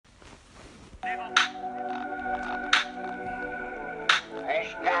This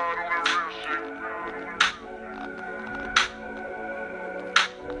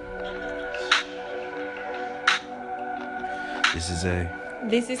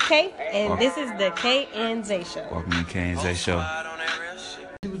is Kay, and this is the Kay and Zay Show. Welcome to Kay and Zay Show.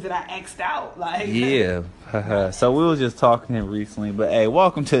 Dudes that I X'd out, like. Yeah. So we was just talking recently, but hey,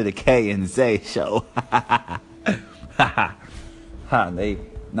 welcome to the Kay and Zay Show. They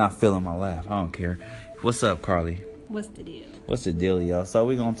not feeling my laugh. I don't care. What's up, Carly? What's the deal? What's the deal, y'all? So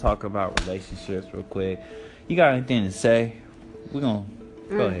we're gonna talk about relationships real quick. You got anything to say? We're gonna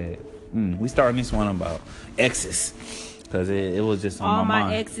go ahead. We starting this one about exes. Because it was just on all my mind. All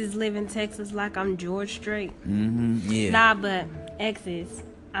my exes live in Texas like I'm George Strait. Yeah. Nah, but exes,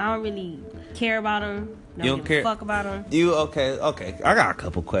 I don't really care about them. Don't give a fuck about them. Okay. I got a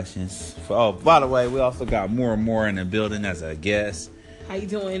couple questions. By the way, we also got more in the building as a guest. How you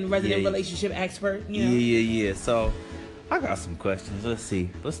doing, resident relationship expert? You know? Yeah. So, I got some questions. Let's see.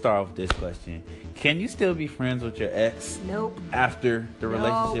 Let's start with this question. Can you still be friends with your ex? Nope. After the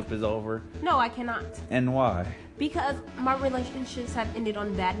relationship is over? No, I cannot. And why? Because my relationships have ended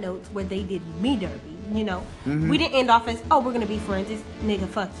on bad notes where they did me dirty, you know. We didn't end off as, we're going to be friends. It's, nigga,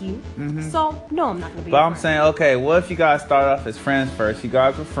 fuck you. So, no, I'm not going to be But friend. I'm saying, okay, what if you guys started off as friends first? You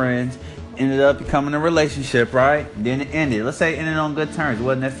guys were friends, ended up becoming a relationship, right? Then it ended. Let's say it ended on good terms. It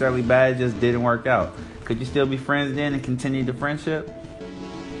wasn't necessarily bad, it just didn't work out. Could you still be friends then and continue the friendship?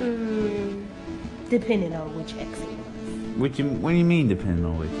 Depending on which ex it was. What do you mean depending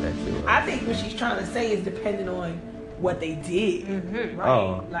on which ex it was? I think what she's trying to say is depending on what they did, right?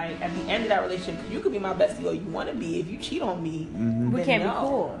 Oh. Like at the end of that relationship, you could be my bestie or you want to be. If you cheat on me, We can't be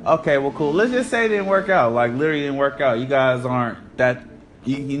cool. Okay, well, cool. Let's just say it didn't work out. Like, literally didn't work out. You guys aren't that,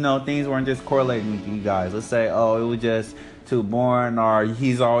 you know, things weren't just correlating with you guys. Let's say, it was just too boring, or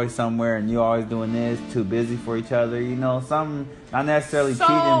he's always somewhere and you always doing this, too busy for each other, you know, something, not necessarily cheating,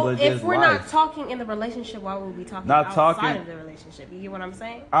 but just if we're life. not talking in the relationship, why would we be talking Not outside talking- of the relationship? You get what I'm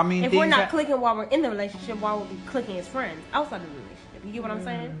saying? I mean, if we're things not that- clicking while we're in the relationship, why would we be clicking as friends outside of the relationship? You get what I'm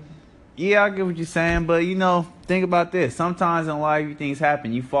saying? Yeah, I get what you're saying, but, you know, think about this. Sometimes in life, things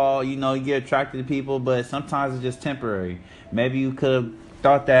happen. You fall, you know, you get attracted to people, but sometimes it's just temporary. Maybe you could have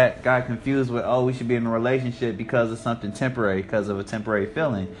thought that, got confused with, we should be in a relationship because of something temporary, because of a temporary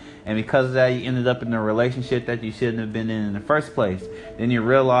feeling. And because of that, you ended up in a relationship that you shouldn't have been in the first place. Then you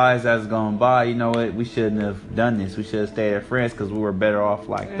realize as it's going by, you know what, we shouldn't have done this. We should have stayed as friends because we were better off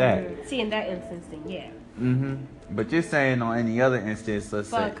like that. See, in that instance, then yeah. But you're saying on any other instance, let's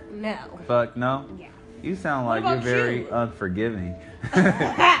say. Fuck no. Fuck no? Yeah. You sound What like you're about very you? unforgiving.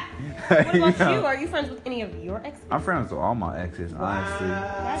 What You about know? you? Are you friends with any of your exes? I'm friends with all my exes, honestly.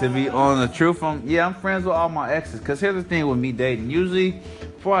 To be on the truth, I'm friends with all my exes. Because here's the thing with me dating. Usually,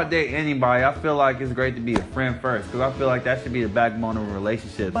 before I date anybody, I feel like it's great to be a friend first. Because I feel like that should be the backbone of a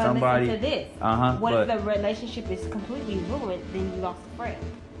relationship. But Somebody, listen to this. What if the relationship is completely ruined, then you lost a friend?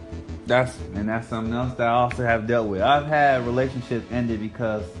 That's something else that I also have dealt with. I've had relationships ended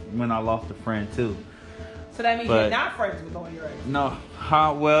because when I lost a friend too. so that means you're not friends with all your exes. No,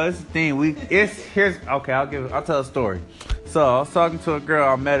 well, it's the thing. I'll tell a story. So I was talking to a girl.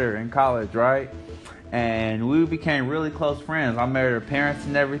 I met her in college, right? And we became really close friends. I met her parents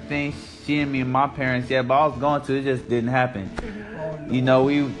and everything. She and me and my parents, but I was going to. It just didn't happen. You know,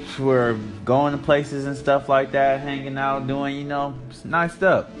 we were going to places and stuff like that, hanging out, doing, you know, nice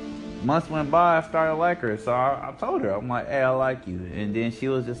stuff. Months went by, I started to like her. So I told her, I'm like, hey, I like you. And then she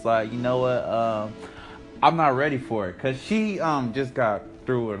was just like, you know what? I'm not ready for it. Because she just got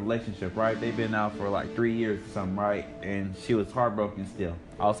through a relationship, right? They've been out for like 3 years or something, right? And she was heartbroken still.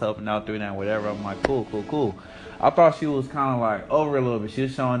 I was helping out through that, whatever. I'm like, cool. I thought she was kind of like over a little bit. She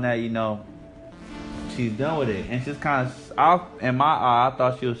was showing that, you know, she's done with it. And she's kind of, in my eye, I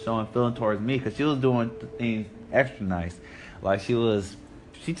thought she was showing feeling towards me because she was doing things extra nice. Like she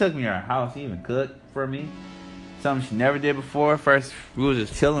took me to her house, she even cooked for me. Something she never did before. First, we was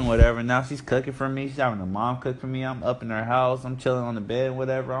just chilling, whatever. Now she's cooking for me. She's having her mom cook for me. I'm up in her house. I'm chilling on the bed,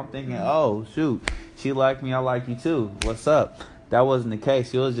 whatever. I'm thinking, oh, shoot. She like me. I like you, too. What's up? That wasn't the case.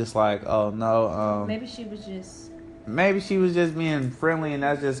 She was just like, oh, no. Maybe she was just being friendly, and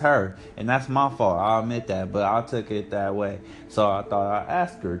that's just her. And that's my fault. I'll admit that. But I took it that way. So I thought I'd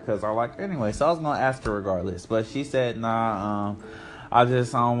ask her because I like her anyway. So I was going to ask her regardless. But she said, nah, I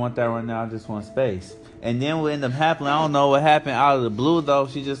don't want that right now. I just want space. And then what ended up happening, I don't know what happened out of the blue, though.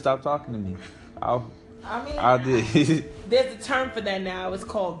 She just stopped talking to me. I did. There's a term for that now. It's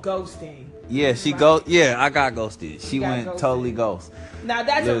called ghosting. Yeah, she Right. Yeah, I got ghosted. She got went ghosted. totally ghost. Now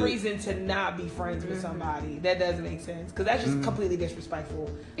that's a Literally. reason to not be friends with somebody. That doesn't make sense because that's just completely disrespectful.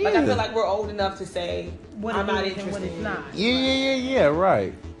 Like Yeah. I feel like we're old enough to say What I'm it not is and interested. what it's not. Yeah,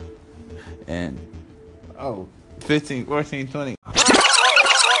 right. And 15, 14, 20.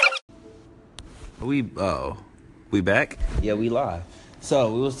 We back? Yeah, we live.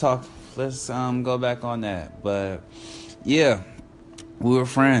 So we was talking. Let's go back on that. But yeah, we were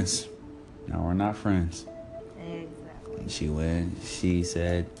friends. Now we're not friends. Exactly. She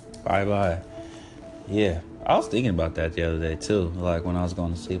said bye. Yeah, I was thinking about that the other day too. Like when I was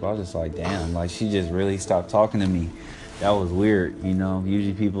going to sleep, I was just like, damn, like she just really stopped talking to me. That was weird, you know.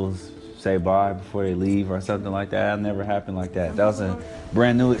 Usually people say bye before they leave or something like that. That never happened like that. That was a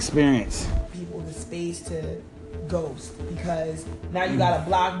brand new experience. People the space to ghost because now you got a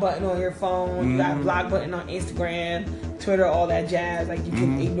block button on your phone, you got a block button on Instagram, Twitter, all that jazz. Like you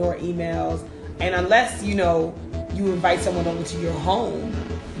can ignore emails, and unless you invite someone over to your home,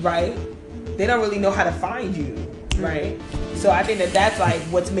 right? They don't really know how to find you, right? So I think that's like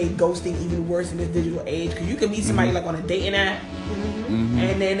what's made ghosting even worse in this digital age because you can meet somebody like on a dating app.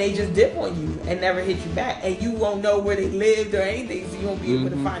 And then they just dip on you and never hit you back, and you won't know where they lived or anything, so you won't be able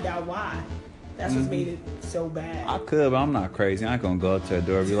to find out why. That's what's made it so bad. I could, but I'm not crazy. I ain't gonna go up to her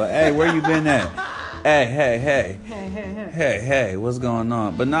door and be like, hey, where you been at? Hey, what's going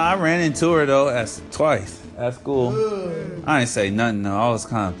on? But nah, I ran into her though twice at school. I didn't say nothing though. I was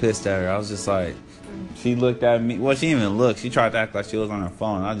kind of pissed at her. I was just like, she looked at me. Well, she didn't even look. She tried to act like she was on her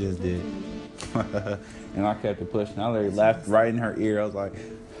phone. I just did. And I kept it pushing. I literally laughed right in her ear. I was like,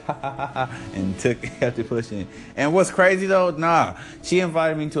 and kept it pushing. And what's crazy though, she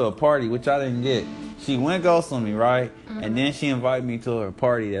invited me to a party, which I didn't get. She went ghost on me, right? And then she invited me to her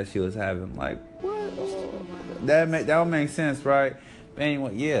party that she was having. Like, what? That don't make sense, right? But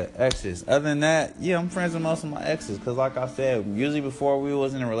anyway, yeah, exes. Other than that, yeah, I'm friends with most of my exes. Because like I said, usually before we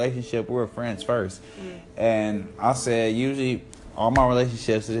was in a relationship, we were friends first. And I said, usually all my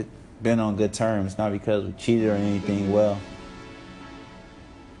relationships have been on good terms, not because we cheated or anything. Well,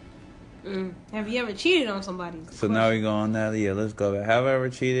 Have you ever cheated on somebody? so now we go on that. Yeah, let's go back. Have I ever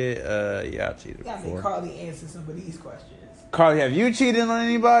cheated? Yeah, I cheated You gotta make before. Carly answer some of these questions. Carly, have you cheated on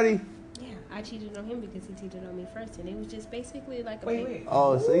anybody? Yeah, I cheated on him because he cheated on me first, and it was just basically like a Wait.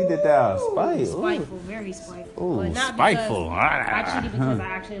 Oh, so you did that out of spite. spiteful, very spiteful. Ooh, but not spiteful. Because I cheated because I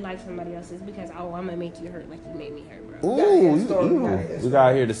actually like somebody else. It's because I'm gonna make you hurt like you made me hurt, bro. Ooh, We we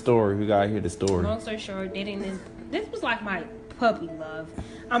gotta hear the story. We gotta hear the story. Long story short, dating this was like my puppy love.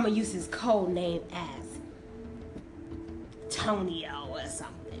 I'm gonna use his code name as Tonio or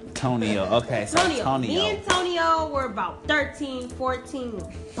something. Tonio. Okay, so Tonio. Me Tonio. and Tonio were about 13, 14.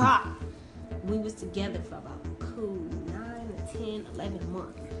 Pop. We was together for about cool 9 to 10, 11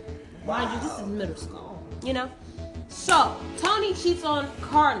 months. Mind you, this is middle school, you know? So, Tony cheats on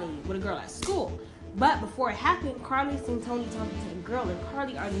Carly with a girl at school. But before it happened, Carly seen Tony talking to the girl, and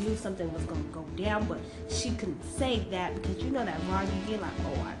Carly already knew something was going to go down, but she couldn't say that because you know that vibe you get like,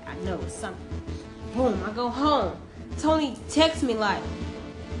 oh, I know it's something. Boom, I go home. Tony texts me like,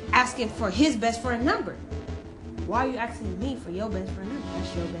 asking for his best friend number. Why are you asking me for your best friend number?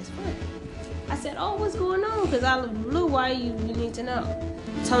 That's your best friend. I said, oh, what's going on? Because I knew why you need to know.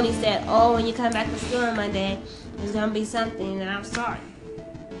 Tony said, oh, when you come back to school on Monday, there's going to be something, and I'm sorry.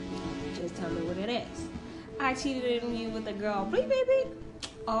 Just tell me what it is. I cheated on you with a girl. Bleep, beep, beep.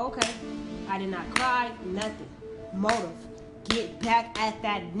 Oh, okay. I did not cry, nothing. Motive. Get back at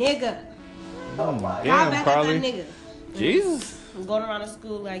that nigga. Oh my Get damn, back Carly. at that nigga. Jesus. I'm going around the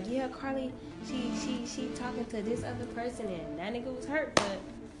school like, yeah, Carly, she talking to this other person, and that nigga was hurt, but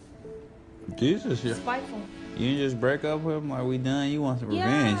Jesus, yeah. spiteful. You just break up with him like we done. You want some Yeah,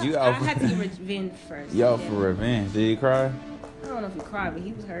 revenge? You I out had to for get revenge first. you out Yeah. for revenge? Did he cry? I don't know if he cried, but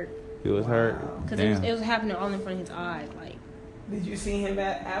he was hurt He was hurt. because Damn. it was happening all in front of his eyes. Like, Did you see him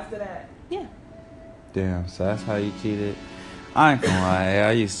after that? yeah, Damn. So that's how you cheated. I ain't gonna lie.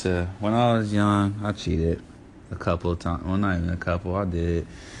 I used to when I was young. I cheated a couple of times. Well, not even a couple. I did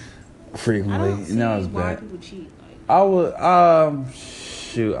I frequently, don't see and that was why bad. people cheat. Like, I would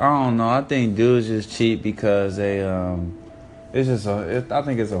shoot. I don't know. I think dudes just cheat because they it's just I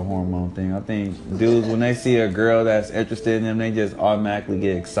think it's a hormone thing. I think dudes when they see a girl that's interested in them, they just automatically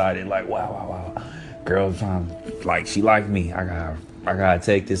get excited. Like wow, girl's trying like she like me. I gotta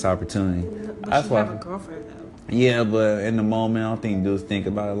take this opportunity. but That's she why. have a girlfriend though. Yeah, but in the moment, I don't think dudes think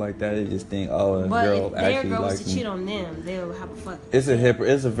about it like that. They just think, oh, a But girl if their actually girl was likes to me. cheat on them, they'll have a fuck. It's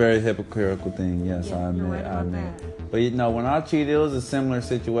a very hypocritical thing. Yes, Yeah, I you're admit. right I about admit. that. But you know, when I cheated, it was a similar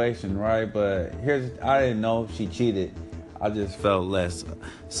situation, right? But I didn't know if she cheated. I just felt less.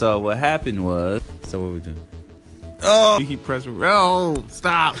 So what happened was, so what we do? Oh, you keep pressing. Oh,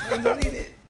 stop.